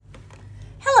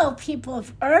Hello, people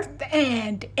of Earth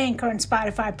and Anchor and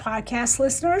Spotify podcast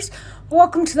listeners.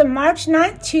 Welcome to the March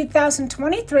 9th,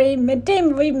 2023 Midday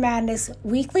Movie Madness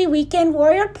Weekly Weekend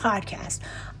Warrior podcast.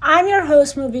 I'm your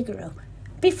host, Movie Guru.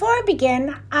 Before I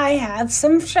begin, I have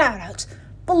some shout-outs.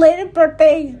 Belated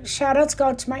birthday shout-outs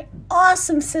go to my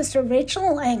awesome sister,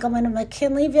 Rachel Engelman of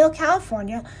McKinleyville,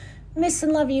 California. Miss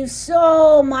and love you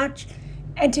so much.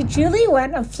 And to Julie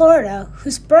Went of Florida,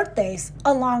 whose birthdays,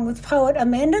 along with poet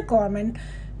Amanda Gorman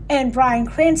and Bryan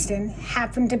Cranston,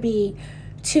 happened to be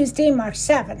Tuesday, March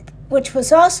 7th, which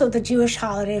was also the Jewish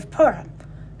holiday of Purim.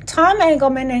 Tom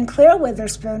Engelman and Claire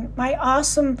Witherspoon, my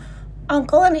awesome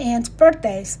uncle and aunt's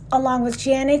birthdays, along with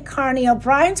Janet Carney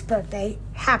O'Brien's birthday,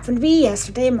 happened to be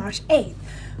yesterday, March 8th,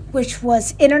 which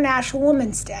was International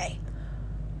Women's Day.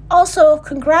 Also,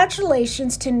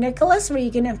 congratulations to Nicholas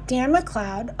Regan of Dan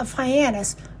McLeod of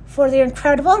Hyannis for their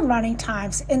incredible running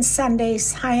times in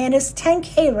Sunday's Hyannis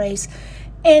 10K race,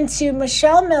 and to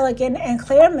Michelle Milligan and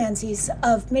Claire Menzies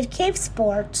of Midday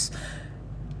Sports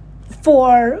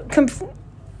for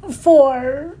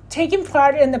taking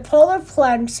part in the Polar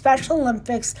Plunge Special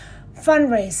Olympics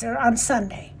fundraiser on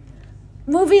Sunday.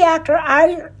 Movie actor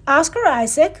Oscar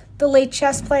Isaac, the late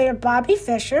chess player Bobby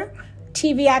Fischer,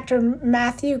 TV actor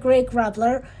Matthew Gray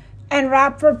Grubler, and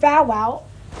rapper Bow Wow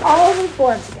all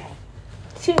aboard today.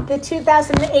 The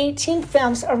 2018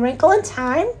 films A Wrinkle in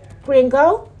Time,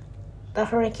 Gringo, The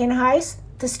Hurricane Heist,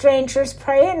 The Strangers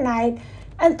Pray at Night,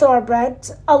 and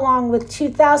Thoroughbreds, along with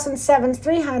 2007's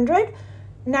 300,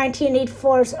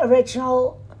 1984's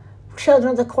original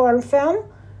Children of the Corn film,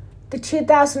 the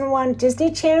 2001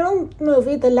 Disney Channel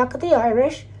movie The Luck of the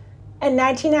Irish, and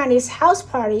 1990's House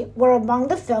Party were among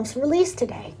the films released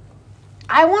today.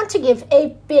 I want to give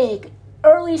a big,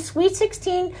 early Sweet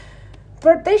 16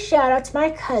 birthday shout-out to my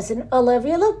cousin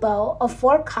Olivia LeBeau of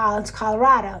Fort Collins,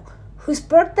 Colorado, whose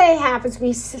birthday happens to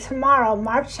be tomorrow,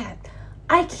 March 10th.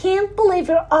 I can't believe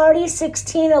you're already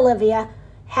 16, Olivia.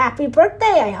 Happy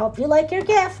birthday. I hope you like your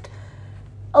gift.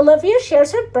 Olivia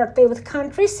shares her birthday with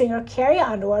country singer Carrie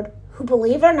Underwood, who,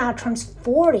 believe it or not, turns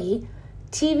 40,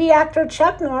 TV actor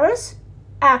Chuck Norris,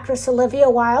 actress Olivia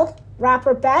Wilde,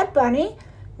 rapper Bad Bunny,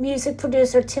 music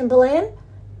producer Timbaland,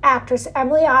 actress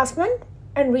Emily Osmond,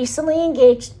 and recently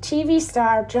engaged TV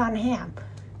star Jon Hamm.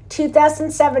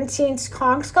 2017's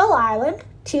Kong Skull Island,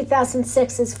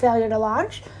 2006's Failure to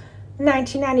Launch,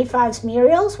 1995's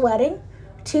Muriel's Wedding,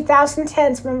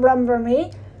 2010's Remember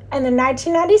Me, and the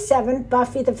 1997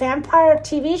 Buffy the Vampire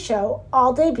TV show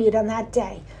all debuted on that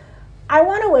day. I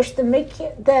want to wish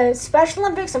the Special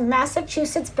Olympics of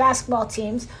Massachusetts basketball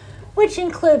teams, which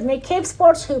include Midday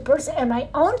Sports Hoopers and my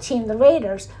own team, the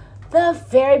Raiders, the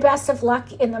very best of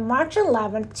luck in the March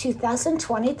 11th,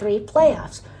 2023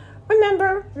 playoffs.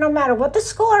 Remember, no matter what the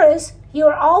score is, you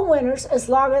are all winners as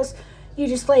long as you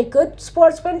display good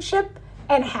sportsmanship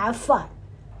and have fun.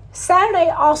 Saturday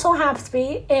also happens to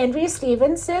be Andrea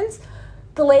Stevenson's,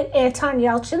 the late Anton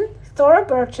Yelchin, Thora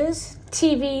Birch's,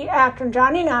 TV actor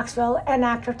Johnny Knoxville, and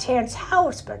actor Terrence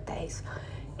Howard's birthdays.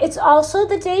 It's also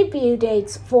the debut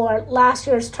dates for last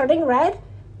year's Turning Red,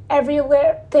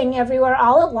 Everything Everywhere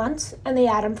All at Once, and The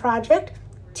Atom Project,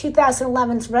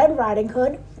 2011's Red Riding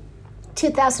Hood,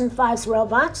 2005's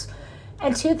Robots,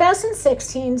 and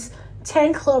 2016's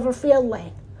 10 Cloverfield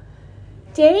Lane.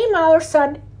 Danny Maller's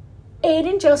son,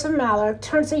 Aiden Joseph Maller,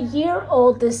 turns a year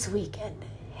old this weekend.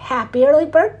 Happy early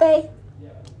birthday!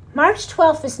 March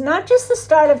 12th is not just the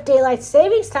start of daylight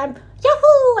savings time,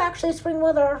 yahoo, actually spring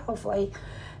weather, hopefully,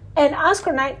 and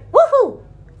Oscar night, woohoo!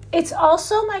 It's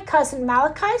also my cousin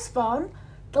Malachi Spohn,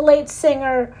 the late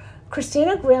singer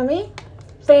Christina Grimmie,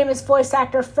 famous voice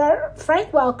actor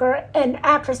Frank Welker, and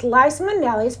actress Liza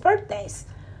Minnelli's birthdays.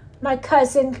 My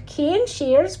cousin Kian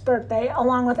Shear's birthday,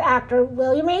 along with actor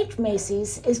William H.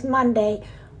 Macy's, is Monday,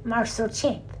 March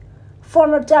 13th.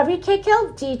 Former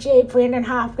WKKL DJ Brandon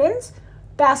Hopkins,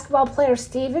 basketball player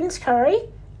Stephen Curry,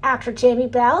 actor Jamie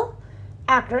Bell,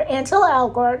 actor Ansel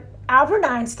Elgort, Albert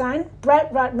Einstein,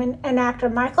 Brett Rutman, and actor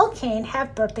Michael Caine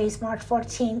have birthdays March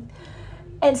 14th,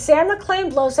 and Sarah McLean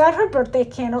blows out her birthday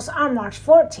candles on March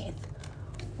 14th.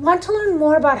 Want to learn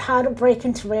more about how to break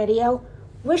into radio?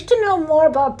 Wish to know more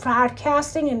about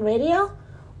broadcasting and radio?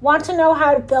 Want to know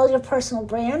how to build your personal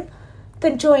brand?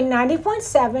 Then join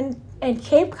 90.7 and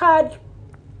Cape Cod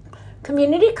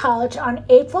Community College on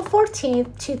April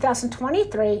 14th,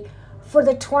 2023 for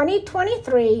the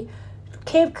 2023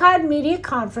 Cape Cod Media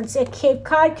Conference at Cape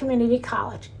Cod Community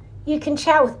College. You can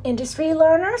chat with industry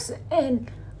learners and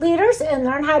leaders and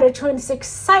learn how to join this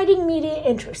exciting media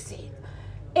industry.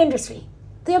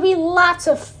 There'll be lots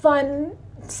of fun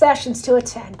sessions to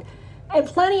attend. and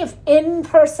plenty of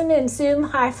in-person and Zoom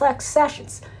high-flex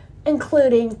sessions,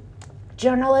 including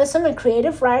journalism and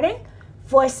creative writing,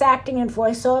 voice acting and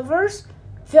voiceovers,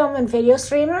 film and video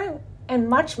streaming, and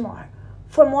much more.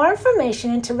 For more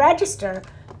information and to register,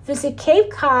 visit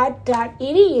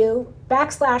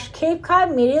capecod.edu/Cape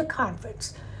Cod Media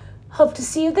Conference. Hope to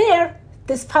see you there.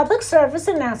 This public service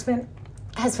announcement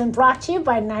has been brought to you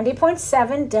by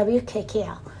 90.7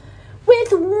 WKKL.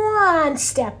 With one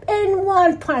step and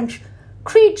one punch,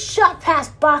 Creed shot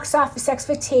past box office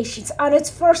expectations on its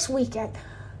first weekend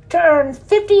to earn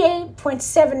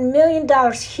 $58.7 million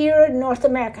here in North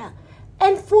America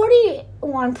and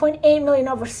 $41.8 million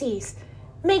overseas,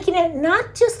 making it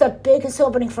not just the biggest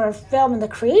opening for a film in the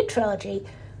Creed trilogy,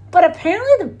 but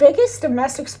apparently the biggest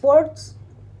domestic sports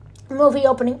movie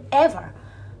opening ever.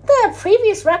 The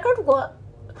previous record was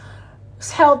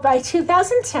held by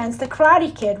 2010's The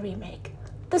Karate Kid remake.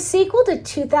 The sequel to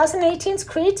 2018's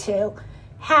Creed 2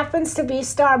 happens to be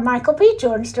star Michael B.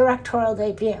 Jordan's directorial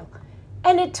debut,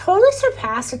 and it totally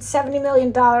surpassed its $5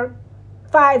 million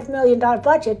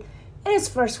budget in its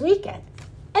first weekend.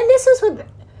 And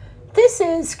this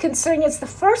is considering it's the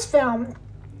first film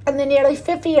in the nearly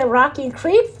 50-year Rocky and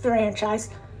Creed franchise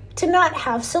to not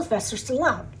have Sylvester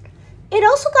Stallone. It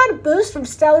also got a boost from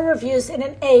stellar reviews and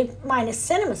an A-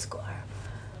 cinema score.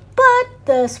 But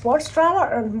the sports drama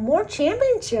earned more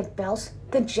championship belts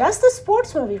than just the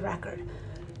sports movie record.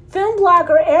 Film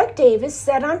blogger Eric Davis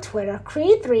said on Twitter,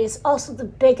 Creed 3 is also the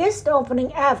biggest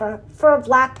opening ever for a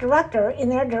black director in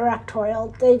their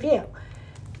directorial debut.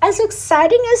 As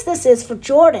exciting as this is for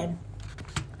Jordan,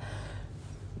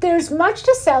 there's much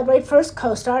to celebrate for his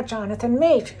co-star Jonathan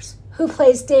Majors, who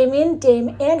plays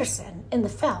Dame Anderson in the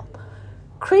film.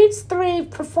 Creed's 3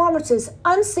 performances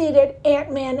unseated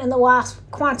Ant-Man and the Wasp: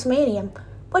 Quantumanium,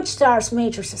 which stars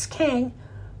Majors as Kang,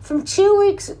 from 2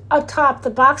 weeks atop the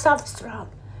box office throne.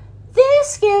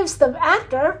 This gives the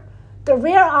actor the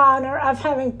rare honor of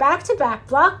having back-to-back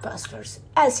blockbusters,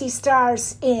 as he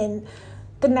stars in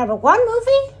the number 1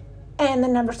 movie and the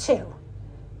number 2.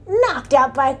 Knocked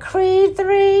out by Creed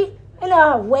 3 in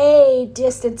a way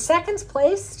distant second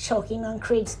place, choking on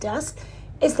Creed's dust,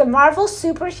 is the Marvel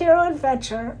superhero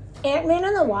adventure Ant-Man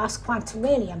and the Wasp: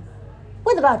 Quantumanium,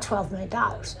 with about $12 million.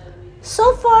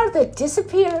 So far, the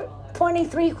disappointing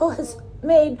threequel has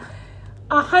made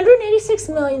 $186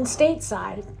 million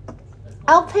stateside,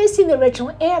 outpacing the original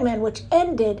Ant-Man, which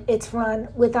ended its run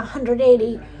with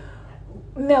 $180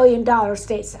 million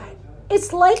stateside.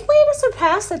 It's likely to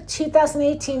surpass the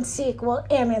 2018 sequel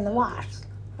Ant-Man and the Wasp,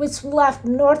 which left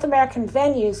North American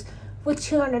venues with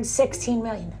 $216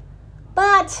 million.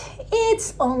 But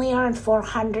it's only earned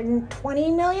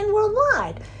 $420 million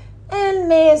worldwide and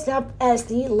may end up as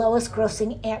the lowest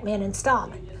grossing Ant-Man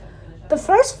installment. The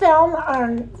first film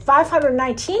earned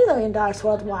 $519 million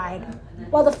worldwide,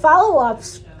 while the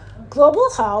follow-up's global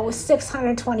haul was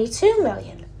 $622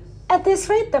 million. At this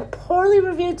rate, the poorly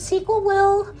reviewed sequel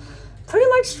will pretty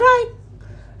much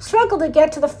struggle to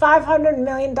get to the $500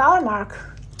 million mark.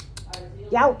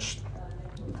 Youch.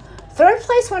 Third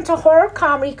place went to horror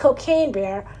comedy Cocaine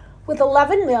Bear with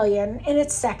 $11 million in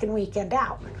its second weekend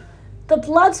out. The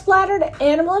blood-splattered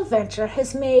animal adventure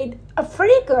has made a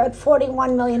pretty good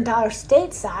 $41 million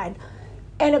stateside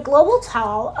and a global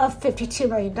total of $52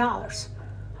 million.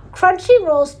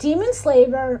 Crunchyroll's Demon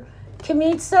Slayer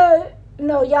Kimetsu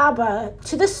no Yaiba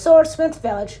to the Swordsmith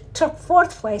Village took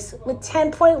fourth place with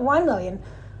 $10.1 million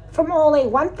from only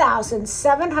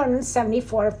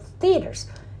 1,774 theaters,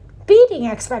 beating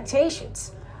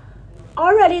expectations.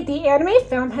 Already, the anime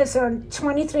film has earned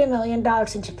 $23 million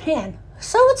in Japan,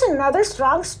 so it's another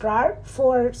strong start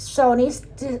for Sony's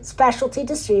specialty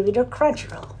distributor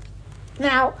Crunchyroll.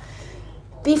 Now,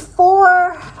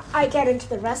 before I get into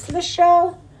the rest of the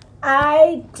show,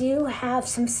 I do have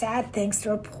some sad things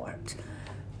to report.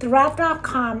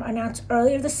 TheWrap.com announced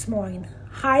earlier this morning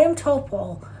Chaim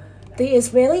Topol, the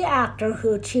Israeli actor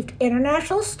who achieved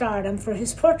international stardom for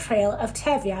his portrayal of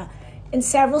Teyve in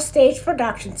several stage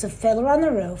productions of Fiddler on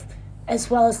the Roof,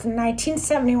 as well as the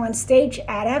 1971 stage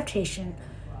adaptation,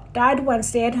 died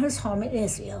Wednesday at his home in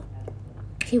Israel.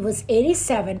 He was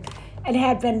 87 and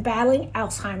had been battling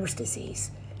Alzheimer's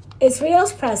disease.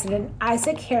 Israel's President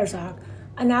Isaac Herzog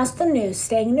announced the news,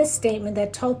 saying in a statement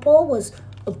that Topol was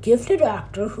a gifted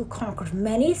actor who conquered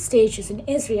many stages in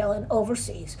Israel and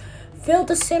overseas, filled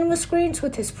the cinema screens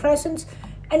with his presence,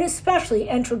 and especially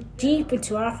entered deep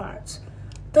into our hearts.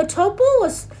 Though Topol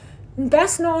was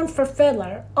best known for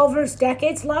Fiddler over his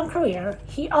decades-long career,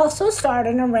 he also starred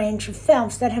in a range of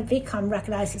films that have become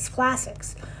recognized as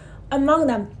classics. Among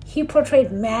them, he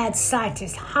portrayed mad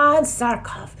scientist Hans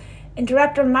Zarkov and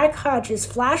director Mike Hodges'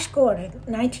 Flash Gordon,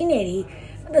 1980,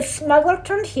 the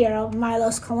smuggler-turned-hero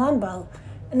Milos Colombo,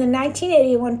 in the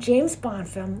 1981 James Bond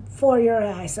film For Your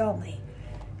Eyes Only.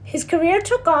 His career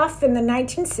took off in the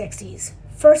 1960s,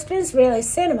 first in Israeli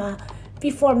cinema,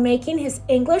 before making his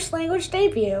English-language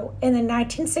debut in the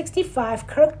 1965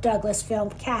 Kirk Douglas film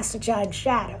Cast a Giant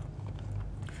Shadow.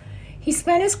 He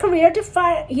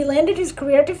landed his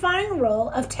career-defining role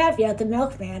of Teyve the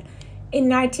Milkman in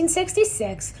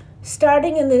 1966,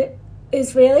 starting in the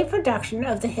Israeli production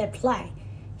of the hit play.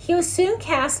 He was soon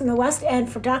cast in the West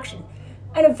End production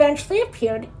and eventually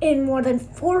appeared in more than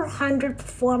 400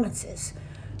 performances.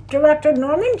 Director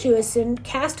Norman Jewison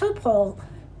cast Topol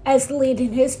as the lead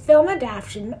in his film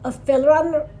adaptation of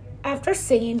Fiddler after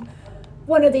seeing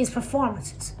one of these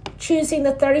performances, choosing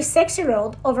the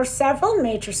 36-year-old over several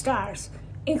major stars,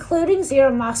 including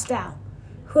Zero Mostel,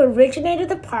 who originated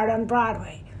the part on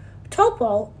Broadway.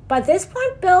 Topol, by this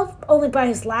point billed only by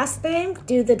his last name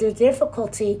due to the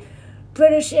difficulty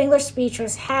British English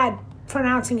speakers had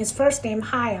pronouncing his first name,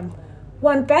 Chaim,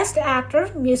 won Best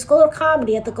Actor, Musical or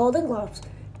Comedy at the Golden Globes,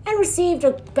 and received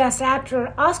a Best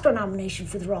Actor Oscar nomination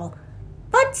for the role,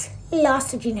 but he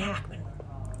lost to Gene Hackman.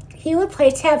 He would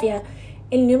play Teyve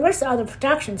in numerous other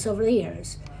productions over the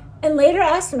years, and later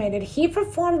estimated he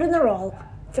performed in the role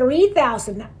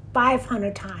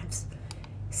 3,500 times.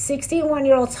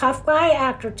 61-year-old tough guy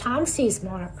actor Tom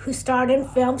Sizemore, who starred in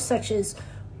films such as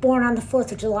Born on the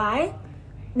 4th of July,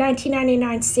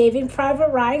 1999's Saving Private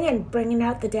Ryan and Bringing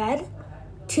Out the Dead,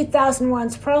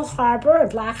 2001's Pearl Harbor and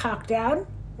Black Hawk Down,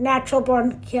 Natural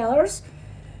Born Killers,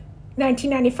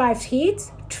 1995's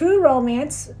Heat, True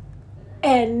Romance,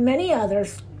 and many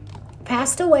others,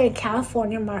 passed away in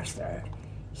California March 3rd.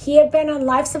 He had been on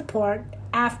life support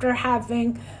after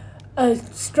having a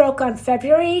stroke on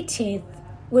February 18th,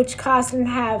 which caused him to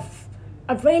have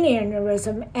a brain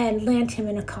aneurysm and land him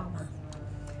in a coma.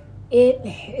 It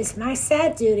is my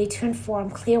sad duty to inform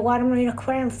Clearwater Marine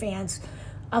Aquarium fans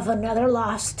of another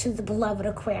loss to the beloved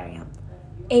aquarium.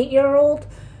 8-year-old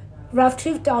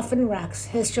rough-toothed dolphin Rex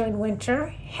has joined Winter,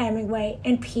 Hemingway,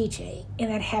 and PJ in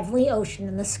that heavenly ocean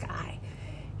in the sky.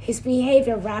 His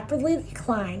behavior rapidly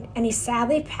declined, and he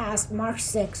sadly passed March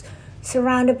 6,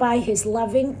 surrounded by his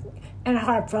loving and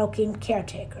heartbroken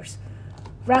caretakers.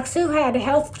 Rex, who had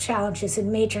health challenges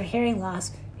and major hearing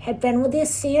loss, had been with the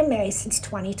CMA since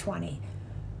 2020.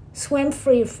 Swim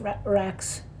free,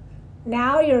 Rex.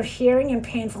 Now your hearing and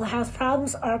painful health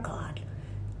problems are gone.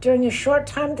 During your short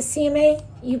time at the CMA,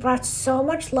 you brought so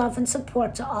much love and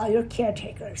support to all your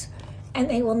caretakers, and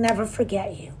they will never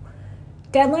forget you.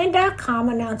 Deadline.com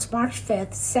announced March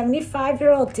 5th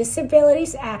 75-year-old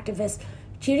disabilities activist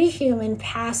Judy Heumann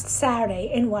passed Saturday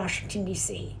in Washington,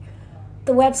 D.C.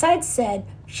 The website said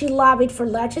she lobbied for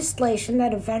legislation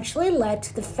that eventually led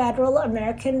to the Federal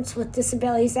Americans with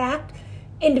Disabilities Act,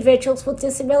 Individuals with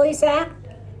Disabilities Act,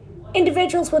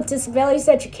 Individuals with Disabilities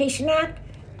Education Act,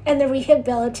 and the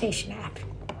Rehabilitation Act.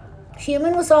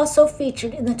 Heumann was also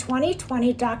featured in the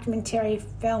 2020 documentary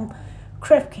film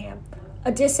Crip Camp,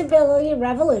 A Disability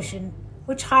Revolution,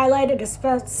 which highlighted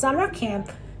a summer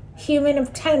camp Heumann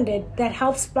attended that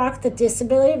helped spark the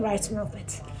disability rights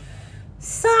movement.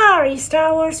 Sorry,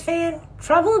 Star Wars fan.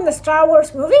 Trouble in the Star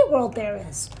Wars movie world there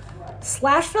is.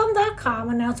 Slashfilm.com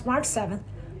announced March 7th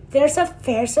there's a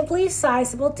fairly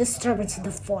sizable disturbance in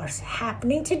the Force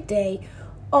happening today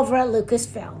over at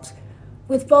Lucasfilms,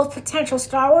 with both potential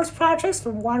Star Wars projects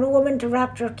from Wonder Woman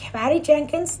director Patty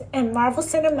Jenkins and Marvel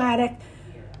Cinematic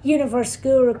Universe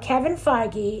guru Kevin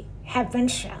Feige have been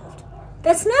shelved.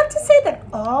 That's not to say that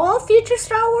all future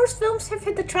Star Wars films have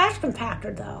hit the trash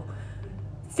compactor, though.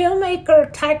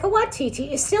 Filmmaker Taika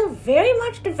Waititi is still very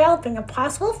much developing a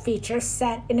possible feature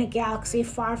set in a galaxy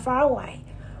far, far away,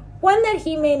 one that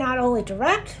he may not only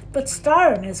direct, but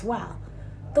star in as well.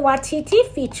 The Waititi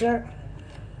feature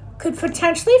could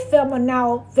potentially film a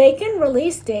now vacant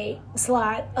release date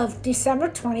slot of December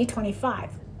 2025,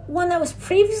 one that was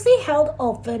previously held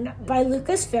open by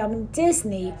Lucasfilm and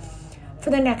Disney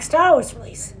for the next Star Wars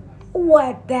release.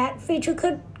 What that feature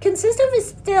could consist of is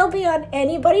still beyond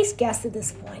anybody's guess at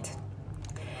this point.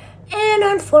 And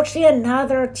unfortunately,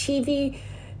 another TV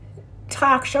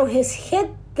talk show has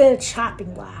hit the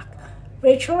chopping block.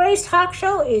 Rachel Ray's talk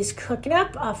show is cooking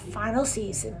up a final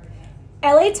season.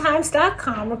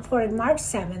 LATimes.com reported March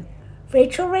 7th,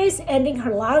 Rachel Ray's ending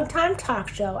her longtime talk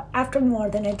show after more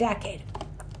than a decade.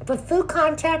 But food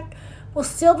content will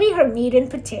still be her meat and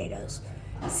potatoes.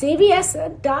 CBS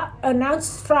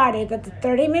announced Friday that the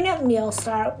 30-minute meal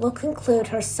star will conclude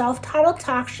her self-titled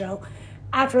talk show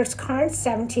after its current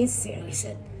 17th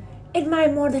season. In my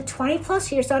more than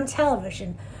 20-plus years on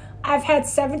television, I've had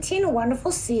 17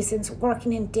 wonderful seasons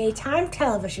working in daytime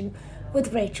television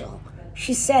with Rachel,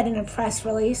 she said in a press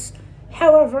release.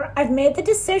 However, I've made the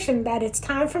decision that it's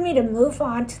time for me to move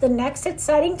on to the next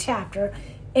exciting chapter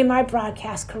in my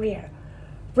broadcast career.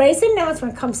 Ray's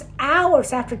announcement comes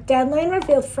hours after Deadline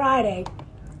revealed Friday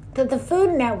that the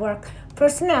Food Network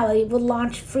personality would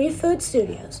launch Free Food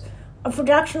Studios, a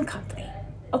production company.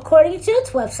 According to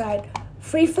its website,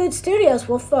 Free Food Studios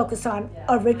will focus on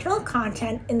original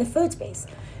content in the food space.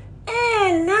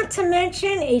 And not to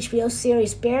mention, HBO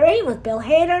series Barry with Bill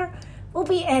Hader will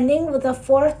be ending with a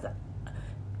fourth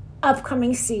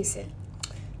upcoming season.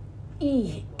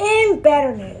 In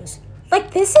better news,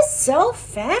 this is so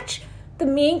fetch. The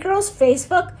Mean Girls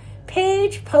Facebook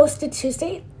page posted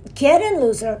Tuesday, "Get in,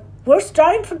 loser. We're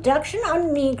starting production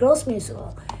on Mean Girls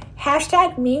musical.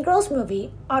 Hashtag Mean Girls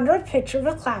movie," under a picture of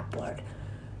a clapboard.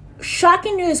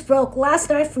 Shocking news broke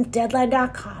last night from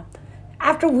Deadline.com.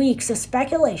 After weeks of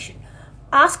speculation,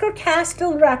 Oscar cast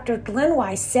director Glenn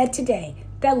Weiss said today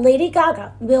that Lady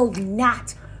Gaga will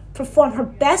not perform her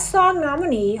Best Song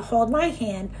nominee, Hold My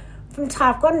Hand, from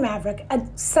Top Gun Maverick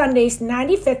at Sunday's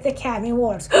 95th Academy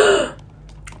Awards.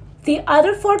 The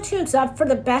other four tunes up for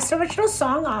the Best Original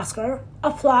Song Oscar,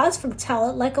 applause from Tell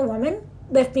It Like a Woman,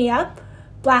 Lift Me Up,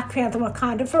 Black Panther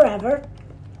Wakanda Forever,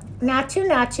 Natu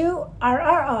Natu,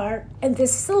 RRR, and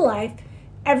This Is the Life,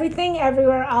 Everything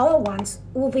Everywhere All at Once,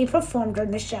 will be performed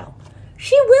during the show.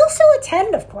 She will still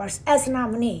attend, of course, as a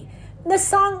nominee. The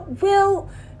song will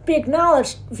be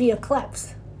acknowledged via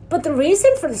clips. But the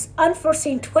reason for this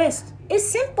unforeseen twist is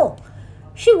simple.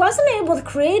 She wasn't able to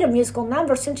create a musical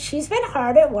number since she's been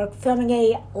hard at work filming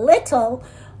a little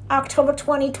October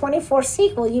 2024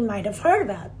 sequel you might have heard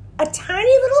about. A tiny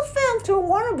little film to a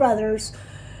Warner Brothers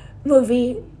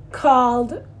movie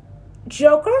called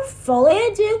Joker Folie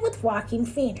à Deux with Joaquin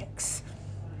Phoenix.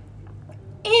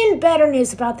 In better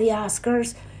news about the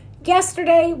Oscars,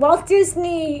 yesterday Walt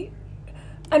Disney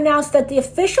announced that the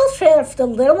official trailer for The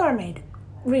Little Mermaid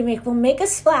remake will make a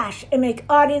splash and make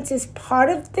audiences part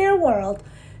of their world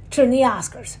during the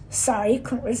Oscars. Sorry, you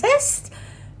couldn't resist.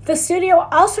 The studio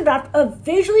also dropped a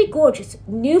visually gorgeous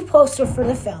new poster for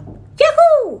the film.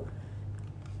 Yahoo!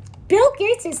 Bill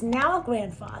Gates is now a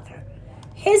grandfather.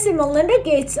 His and Melinda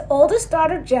Gates' oldest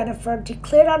daughter, Jennifer,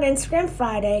 declared on Instagram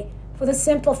Friday with a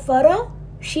simple photo,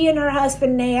 she and her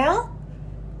husband, Nael,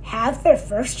 have their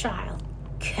first child.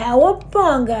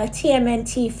 Cowabunga,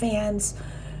 TMNT fans.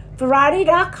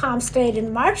 Variety.com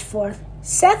stated March 4th,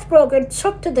 Seth Rogen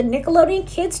took to the Nickelodeon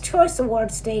Kids' Choice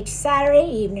Awards stage Saturday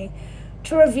evening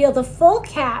to reveal the full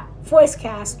voice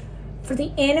cast for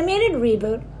the animated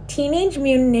reboot Teenage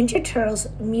Mutant Ninja Turtles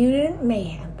Mutant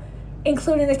Mayhem,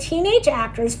 including the teenage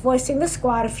actors voicing the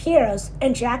squad of heroes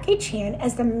and Jackie Chan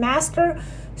as the master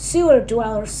sewer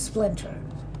dweller Splinter.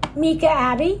 Mika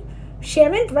Abbey,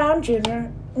 Sherman Brown Jr.,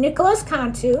 Nicholas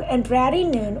Cantu, and Brady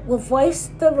Noon will voice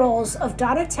the roles of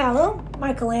Donatello,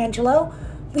 Michelangelo,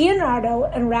 Leonardo,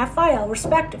 and Raphael,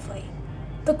 respectively.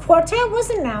 The quartet was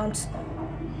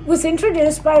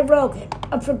introduced by Rogen,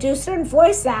 a producer and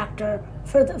voice actor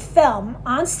for the film,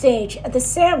 on stage at the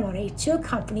ceremony to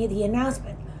accompany the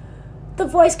announcement. The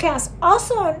voice cast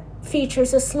also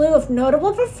features a slew of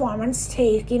notable performers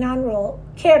taking on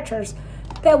characters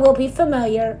that will be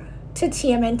familiar to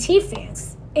TMNT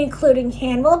fans, including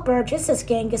Hannibal Burgess as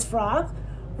Genghis Frog,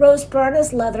 Rose Byrne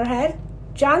as Leatherhead,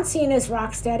 John Cena as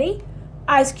Rocksteady,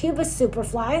 Ice Cube as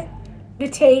Superfly,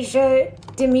 Natasha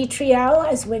Demetriou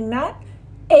as Wingnut,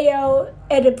 Ayo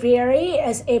Edebiri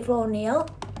as April O'Neil,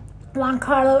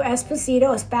 Giancarlo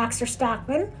Esposito as Baxter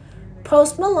Stockman,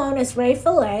 Post Malone as Ray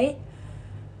Fillet,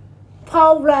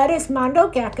 Paul Rudd as Mondo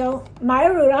Gecko,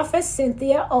 Maya Rudolph as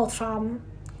Cynthia Ultram,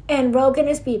 and Rogan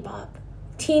as Bebop.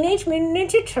 Teenage Mutant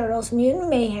Ninja Turtles Mutant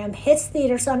Mayhem hits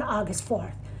theaters on August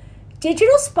 4th.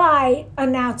 Digital Spy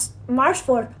announced March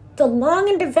 4th the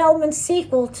long-in-development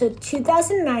sequel to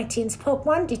 2019's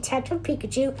Pokemon Detective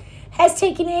Pikachu has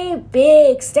taken a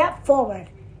big step forward.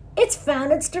 It's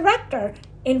found its director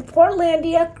in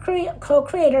Portlandia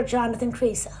co-creator Jonathan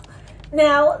Creasel.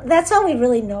 Now, that's all we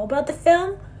really know about the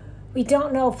film. We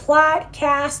don't know plot,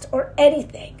 cast, or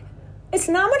anything. It's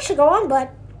not much to go on,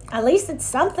 but at least it's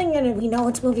something and we know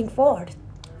it's moving forward.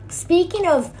 Speaking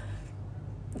of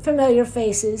familiar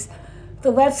faces,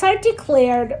 the website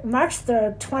declared March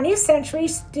 3rd 20th Century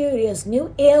Studios'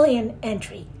 new Alien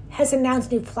entry has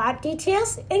announced new plot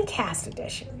details and cast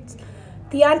additions.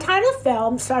 The untitled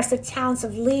film stars the talents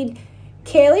of lead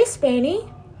Kaylee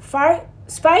Spaney,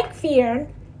 Spike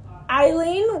Fearn,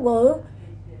 Eileen Wu,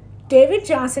 David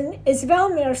Johnson, Isabel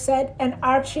Merced, and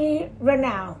Archie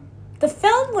Renau. The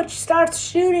film, which starts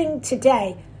shooting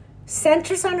today,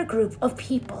 centers on a group of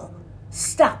people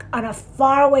stuck on a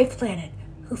faraway planet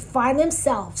who find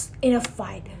themselves in a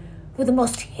fight with the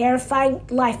most terrifying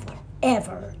life form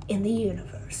ever in the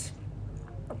universe.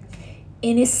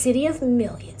 In a city of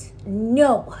millions,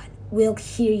 no one will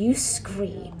hear you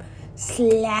scream,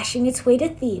 slashing its way to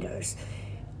theaters.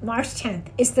 March 10th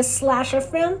is the slasher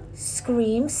film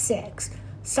Scream 6,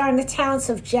 starring the talents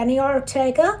of Jenny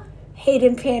Ortega,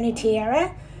 Hayden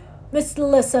Panettiere,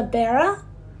 Melissa Barra,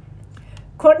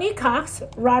 Courtney Cox,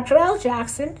 Roger L.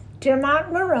 Jackson,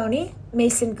 Dermot Mulroney,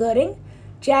 Mason Gooding,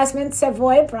 Jasmine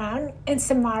Savoy Brown, and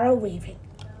Samara Weaving.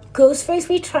 Ghostface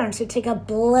returns to take a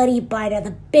bloody bite of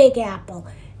the Big Apple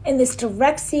in this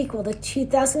direct sequel to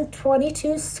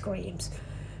 2022 Screams.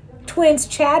 Twins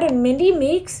Chad and Mindy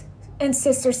Meeks and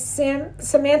sisters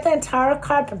Samantha and Tara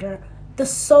Carpenter, the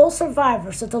sole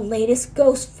survivors of the latest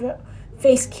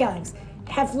Ghostface killings,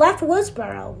 have left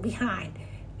Woodsboro behind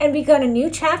and begun a new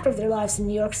chapter of their lives in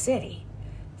New York City.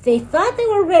 They thought they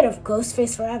were rid of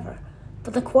Ghostface forever,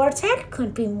 but the quartet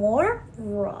couldn't be more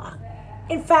wrong.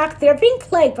 In fact, they're being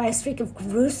plagued by a streak of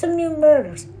gruesome new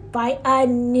murders by a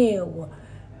new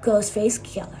Ghostface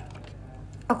killer.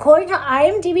 According to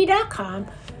IMDb.com,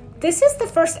 this is the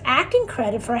first acting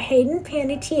credit for Hayden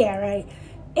Panettiere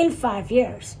in 5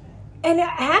 years. And it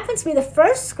happens to be the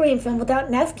first Scream film without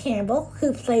Neve Campbell,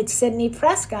 who played Sidney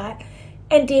Prescott,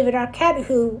 and David Arquette,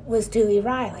 who was Dewey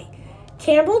Riley.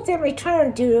 Campbell didn't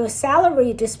return due to a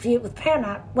salary dispute with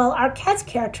Paramount, while Arquette's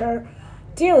character,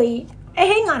 Dewey,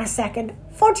 hang on a second,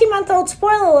 14-month-old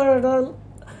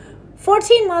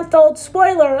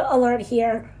spoiler alert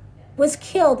here, was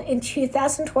killed in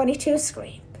 2022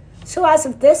 Scream. So as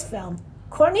of this film,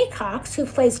 Courtney Cox, who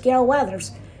plays Gail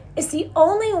Weathers, is the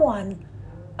only one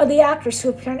of the actors who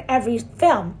appear in every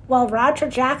film, while Roger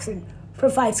Jackson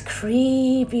provides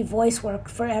creepy voice work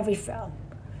for every film.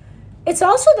 It's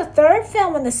also the third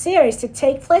film in the series to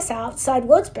take place outside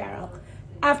Woodsboro,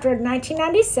 after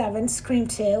 1997 Scream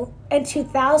 2 and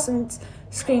 2000's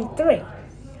Scream 3.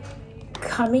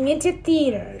 Coming into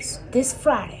theaters this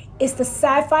Friday is the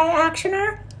sci-fi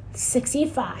actioner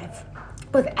 65,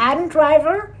 with Adam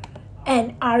Driver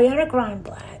and Ariana Grande.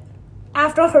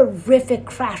 After a horrific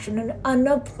crash on an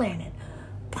unknown planet,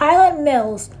 pilot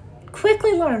Mills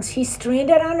quickly learns he's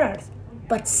stranded on Earth,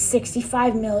 but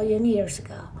 65 million years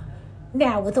ago.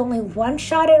 Now, with only one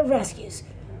shot at rescues,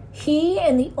 he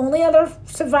and the only other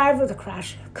survivor of the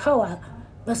crash, Koa,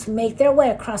 must make their way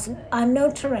across an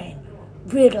unknown terrain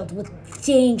riddled with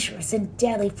dangerous and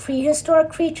deadly prehistoric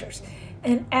creatures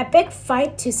in an epic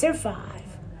fight to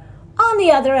survive. On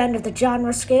the other end of the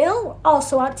genre scale,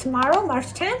 also out tomorrow, March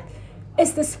 10th,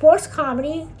 is the sports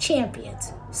comedy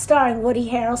Champions, starring Woody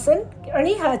Harrelson,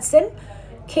 Ernie Hudson,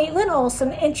 Caitlin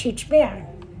Olsen, and Cheech Marin.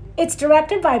 It's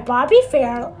directed by Bobby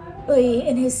Farrelly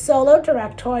in his solo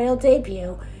directorial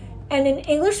debut, and an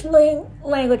English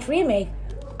language remake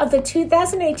of the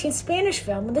 2018 Spanish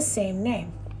film with the same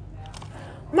name.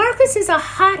 Marcus is a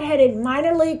hot-headed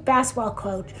minor league basketball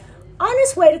coach on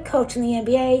his way to coach in the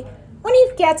NBA when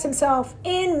he gets himself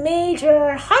in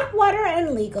major hot water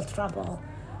and legal trouble.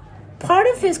 Part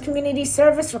of his community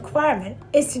service requirement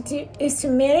is to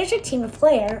manage a team of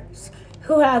players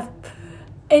who have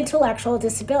intellectual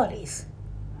disabilities.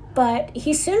 But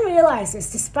he soon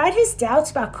realizes, despite his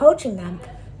doubts about coaching them,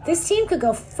 this team could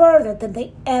go further than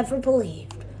they ever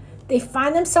believed. They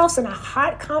find themselves in a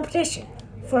hot competition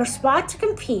for a spot to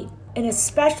compete in a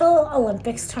Special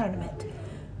Olympics tournament.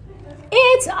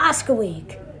 It's Oscar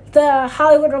week. The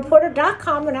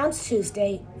HollywoodReporter.com announced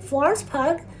Tuesday Florence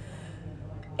Pugh,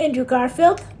 Andrew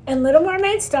Garfield, and Little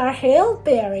Mermaid star Halle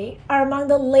Berry are among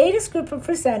the latest group of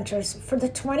presenters for the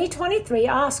 2023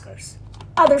 Oscars.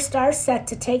 Other stars set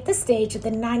to take the stage at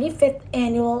the 95th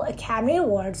Annual Academy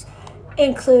Awards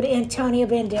include Antonio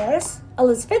Banderas,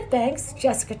 Elizabeth Banks,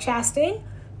 Jessica Chastain,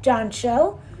 John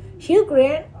Cho, Hugh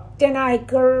Grant, Denai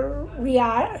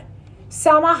Guerriere,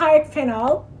 Salma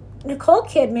Hayek-Pinault, Nicole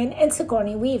Kidman, and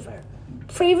Sigourney Weaver.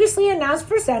 Previously announced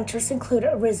presenters include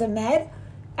Riz Ahmed,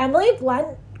 Emily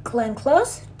Blunt, Glenn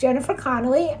Close, Jennifer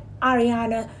Connelly,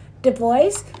 Ariana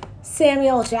DeBois,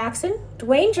 Samuel Jackson,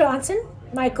 Dwayne Johnson,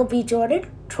 Michael B. Jordan,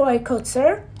 Troy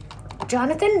Kotsur,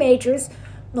 Jonathan Majors,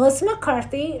 Melissa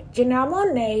McCarthy, Janelle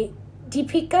Monáe,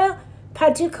 Deepika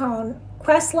Padukone,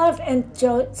 Questlove, and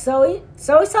Zoe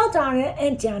Saldana,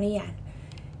 and Donnie Yen.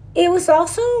 It was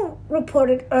also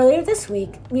reported earlier this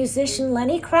week musician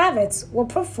Lenny Kravitz will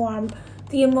perform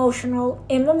the emotional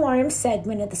in memoriam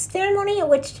segment of the ceremony,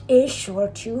 which is sure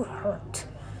to hurt.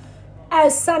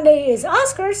 As Sunday is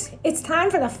Oscars, it's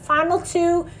time for the final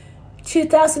two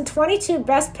 2022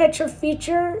 Best Picture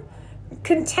feature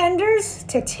contenders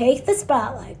to take the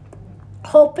spotlight.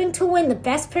 Hoping to win the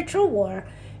Best Picture award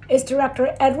is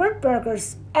director Edward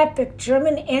Berger's epic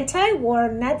German anti-war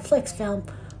Netflix film,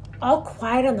 All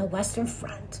Quiet on the Western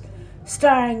Front,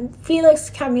 starring Felix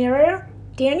Kammerer,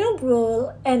 Daniel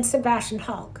Brühl, and Sebastian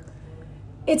Hulk.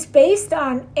 It's based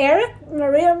on Erich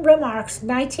Maria Remarque's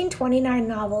 1929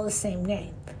 novel of the same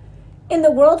name. In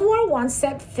the World War I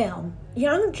set film,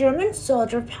 young German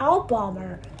soldier Paul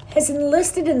Ballmer has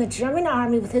enlisted in the German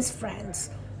army with his friends,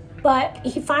 but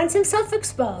he finds himself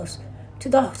exposed to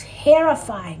the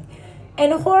terrifying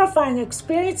and horrifying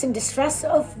experience and distress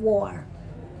of war.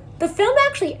 The film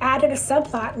actually added a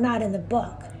subplot not in the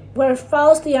book, where it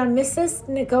follows the armistice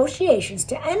negotiations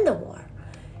to end the war.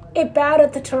 It bowed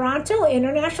at the Toronto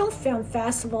International Film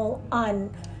Festival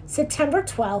on September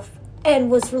 12th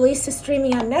and was released to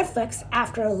streaming on Netflix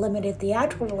after a limited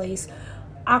theatrical release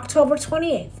October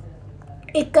 28th.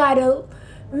 It got a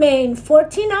main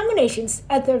 14 nominations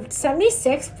at the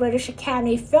 76th British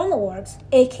Academy Film Awards,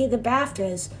 aka the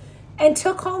BAFTAs, and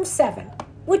took home 7,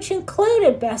 which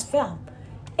included Best Film.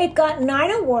 It got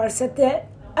 9 awards at the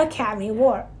Academy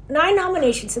Award, 9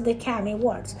 nominations at the Academy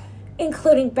Awards,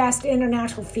 including Best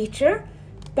International Feature,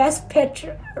 Best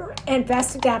Picture, and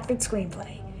Best Adapted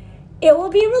Screenplay. It will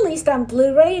be released on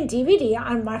Blu-ray and DVD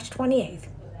on March 28th.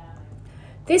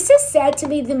 This is said to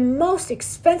be the most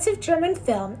expensive German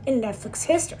film in Netflix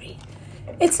history.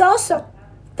 It's also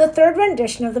the 3rd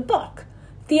rendition of the book.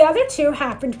 The other 2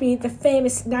 happen to be the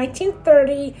famous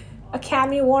 1930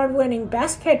 Academy Award-winning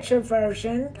Best Picture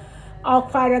version, All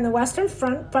Quiet on the Western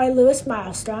Front by Louis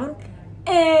Milestone,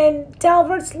 and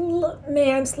Delbert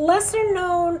Mann's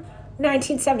lesser-known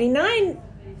 1979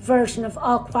 version of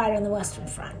All Quiet on the Western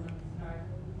Front.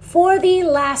 For the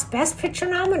last Best Picture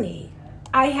nominee,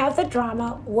 I have the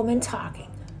drama Woman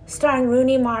Talking, starring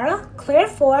Rooney Mara, Claire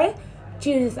Foy,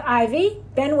 Judith Ivey,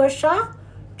 Ben Whishaw,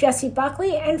 Jessie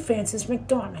Buckley, and Frances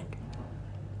McDormand.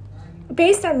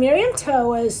 Based on Miriam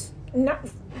Towa's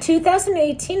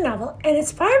 2018 novel and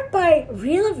inspired by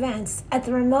real events at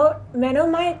the remote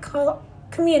Mennonite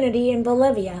community in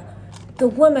Bolivia, the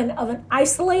women of an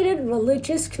isolated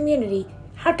religious community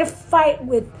have to fight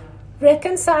with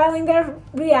reconciling their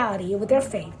reality with their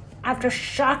faith after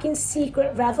shocking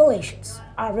secret revelations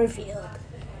are revealed.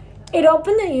 It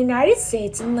opened in the United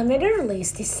States in limited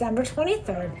release December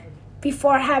 23rd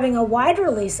before having a wide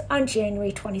release on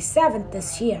January 27th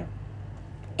this year.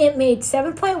 It made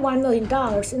 $7.1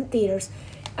 million in theaters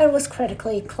and was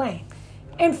critically acclaimed.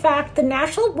 In fact, the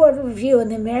National Board of Review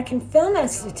and the American Film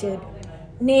Institute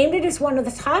named it as one of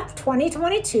the top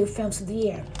 2022 films of the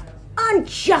year,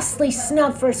 unjustly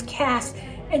snubbed for its cast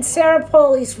and Sarah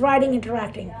Polley's writing and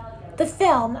directing. The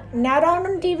film, now out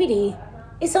on DVD,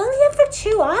 is only up for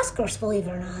 2 Oscars, believe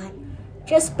it or not.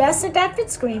 Just Best Adapted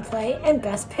Screenplay and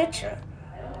Best Picture.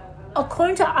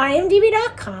 According to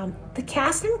IMDb.com, the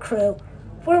cast and crew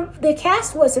the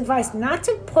cast was advised not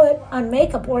to put on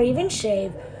makeup or even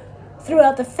shave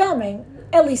throughout the filming,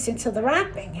 at least until the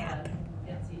wrapping happened.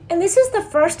 And this is the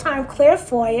first time Claire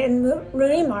Foy and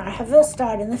Rooney Mara have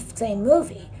starred in the same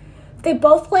movie. They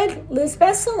both played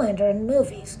Lisbeth Salander in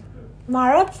movies.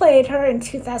 Mara played her in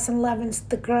 2011's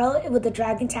The Girl with the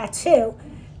Dragon Tattoo,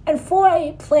 and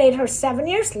Foy played her 7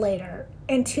 years later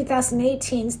in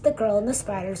 2018's The Girl in the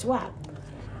Spider's Web.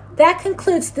 That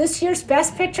concludes this year's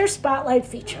Best Picture Spotlight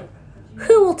feature.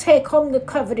 Who will take home the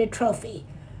coveted trophy?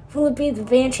 Will it be The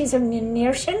Banshees of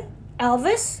Inisherin,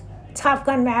 Elvis, Top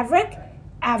Gun Maverick,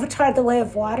 Avatar The Way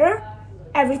of Water,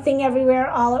 Everything Everywhere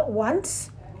All at Once?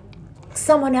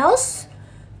 Someone else?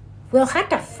 We'll have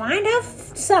to find out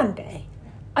Sunday.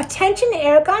 Attention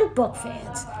Eragon book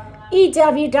fans.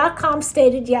 EW.com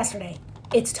stated yesterday,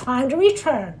 it's time to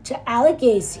return to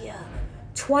Alagasia.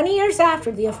 20 years after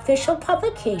the official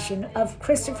publication of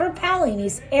Christopher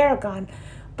Paolini's Eragon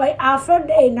by Alfred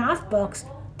A. Knopf Books,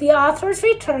 the author is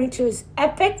returning to his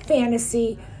epic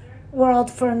fantasy world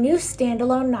for a new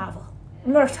standalone novel,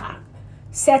 Murtagh,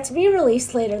 set to be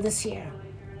released later this year.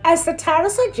 As the title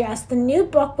suggests, the new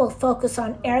book will focus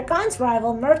on Eragon's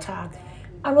rival Murtagh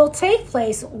and will take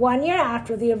place 1 year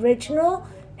after the original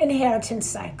inheritance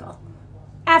cycle.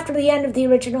 After the end of the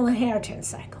original inheritance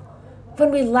cycle,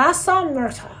 when we last saw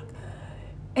Murtagh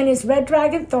and his red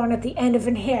dragon thorn at the end of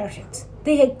inheritance,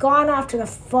 they had gone off to the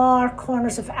far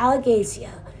corners of Alagasia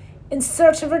in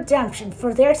search of redemption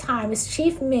for their time as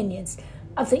chief minions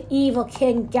of the evil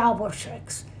King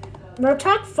Galbortrix.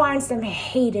 Murtagh finds them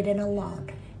hated and alone,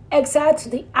 exiled to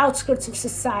the outskirts of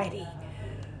society.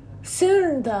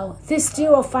 Soon, though, this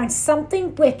duo finds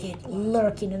something wicked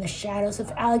lurking in the shadows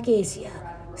of Alagasia,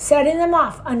 setting them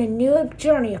off on a new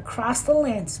journey across the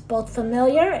lands, both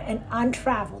familiar and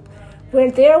untraveled, where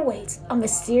there waits a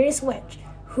mysterious witch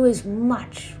who is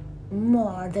much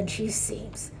more than she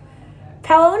seems.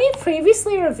 Paolini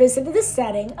previously revisited the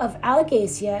setting of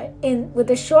Alagacia with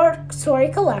the short story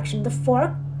collection The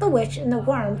Fork, the Witch, and the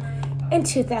Worm in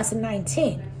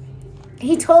 2019.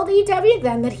 He told EW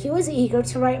then that he was eager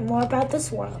to write more about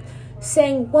this world,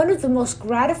 saying, "One of the most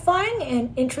gratifying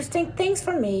and interesting things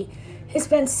for me has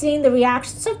been seeing the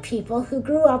reactions of people who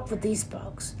grew up with these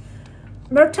books."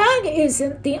 Murtagh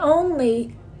isn't the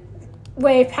only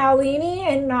way Paolini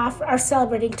and Knopf are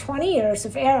celebrating 20 years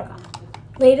of Eragon.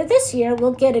 Later this year,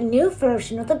 we'll get a new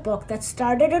version of the book that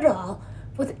started it all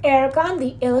with Eragon,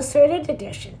 the Illustrated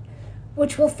Edition,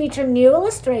 which will feature new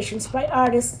illustrations by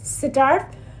artist Siddharth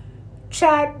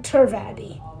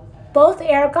Chaturvedi. Both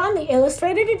Eragon, the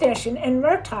Illustrated Edition, and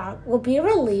Murtagh will be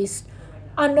released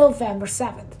on November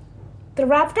 7th. The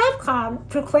Wrap.com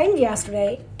proclaimed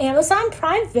yesterday Amazon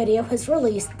Prime Video has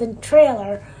released the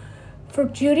trailer for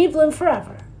Judy Blume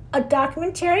Forever, a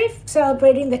documentary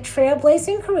celebrating the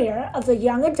trailblazing career of the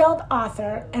young adult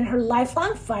author and her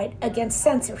lifelong fight against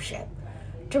censorship.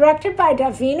 Directed by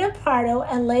Davina Pardo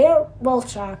and Leah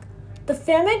Wolchak, the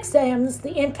film examines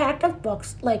the impact of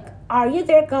books like Are You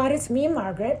There, God? It's Me,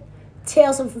 Margaret,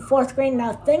 Tales of a Fourth Grade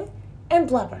Nothing, and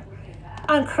Blubber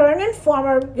on current and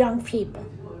former young people.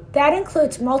 That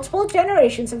includes multiple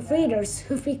generations of readers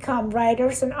who've become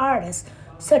writers and artists,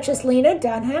 such as Lena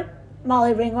Dunham,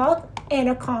 Molly Ringwald,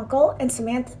 Anna Konkle, and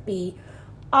Samantha Bee,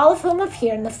 all of whom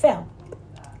appear in the film.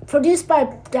 Produced by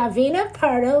Davina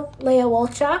Pardo, Leah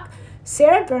Wolchak,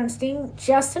 Sarah Bernstein,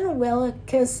 Justin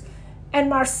Willikis, and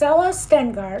Marcella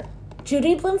Stengart,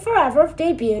 Judy Blume Forever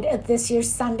debuted at this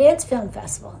year's Sundance Film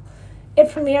Festival.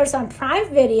 It premieres on Prime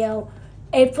Video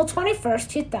April 21st,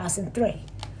 2003.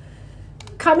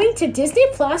 Coming to Disney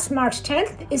Plus March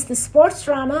 10th is the sports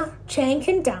drama Chang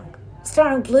Can Dunk,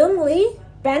 starring Bloom Lee,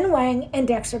 Ben Wang, and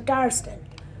Dexter Darston.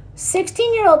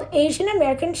 16-year-old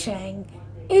Asian-American Chang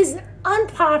is an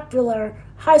unpopular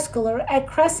high schooler at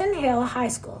Crescent Hill High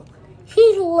School.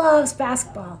 He loves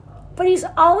basketball, but he's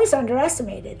always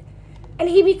underestimated, and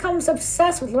he becomes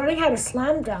obsessed with learning how to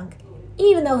slam dunk,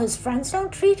 even though his friends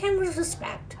don't treat him with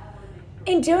respect.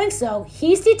 In doing so,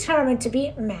 he's determined to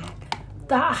beat Matt,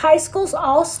 the high school's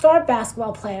all-star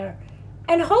basketball player,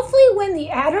 and hopefully win the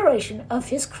adoration of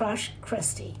his crush,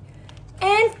 Christy.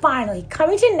 And finally,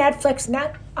 coming to Netflix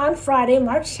on Friday,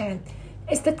 March 10th,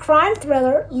 is the crime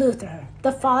thriller Luther,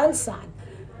 The Fallen Son,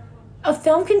 a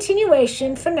film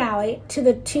continuation finale to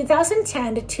the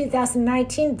 2010 to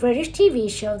 2019 British TV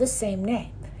show the same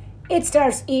name. It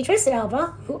stars Idris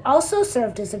Elba, who also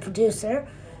served as a producer,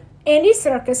 Andy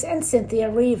Serkis, and Cynthia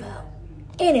Erivo.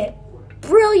 In it,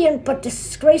 brilliant but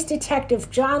disgraced detective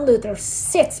John Luther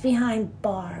sits behind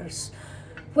bars.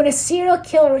 When a serial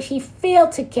killer he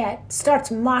failed to get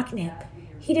starts mocking him,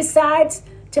 he decides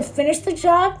to finish the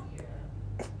job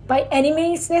by any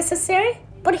means necessary,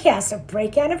 but he has to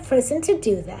break out of prison to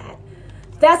do that.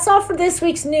 That's all for this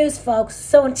week's news, folks.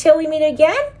 So until we meet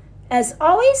again, as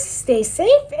always, stay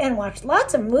safe and watch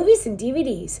lots of movies and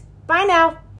DVDs. Bye now.